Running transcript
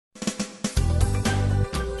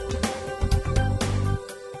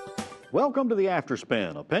Welcome to the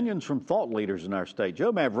Afterspin, opinions from thought leaders in our state.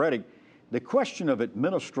 Joe Mavretic, the question of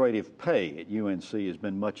administrative pay at UNC has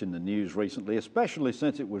been much in the news recently, especially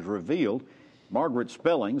since it was revealed Margaret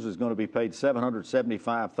Spellings is going to be paid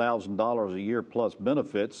 $775,000 a year plus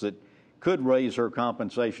benefits that could raise her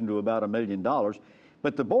compensation to about $1 million.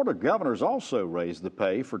 But the Board of Governors also raised the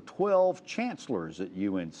pay for 12 chancellors at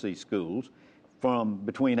UNC schools from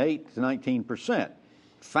between 8 to 19%.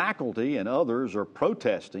 Faculty and others are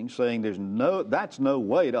protesting, saying that's no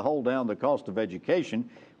way to hold down the cost of education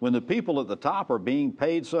when the people at the top are being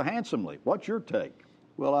paid so handsomely. What's your take?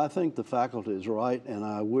 Well, I think the faculty is right, and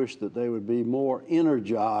I wish that they would be more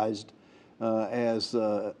energized as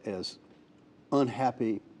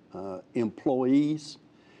unhappy employees.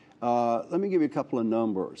 Let me give you a couple of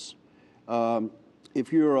numbers.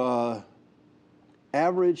 If you're an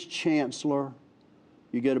average chancellor,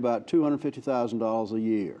 you get about $250,000 a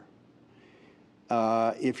year.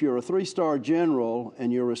 If you're a three-star general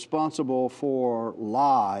and you're responsible for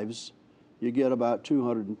lives, you get about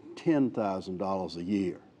 $210,000 a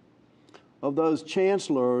year. Of those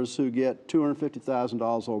chancellors who get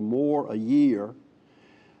 $250,000 or more a year,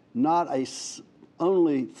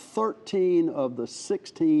 only 13 of the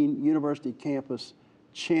 16 university campus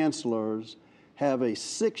chancellors have a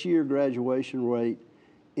 6-year graduation rate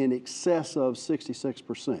in excess of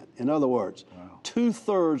 66%. In other words, wow.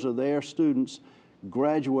 2/3 of their students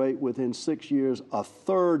graduate within 6 years, a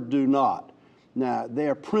third do not. Now,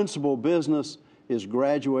 their principal business is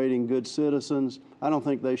graduating good citizens. I don't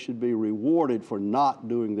think they should be rewarded for not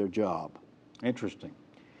doing their job. Interesting.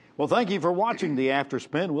 Well, thank you for watching the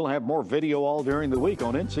Afterspin. We'll have more video all during the week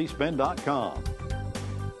on ncspin.com.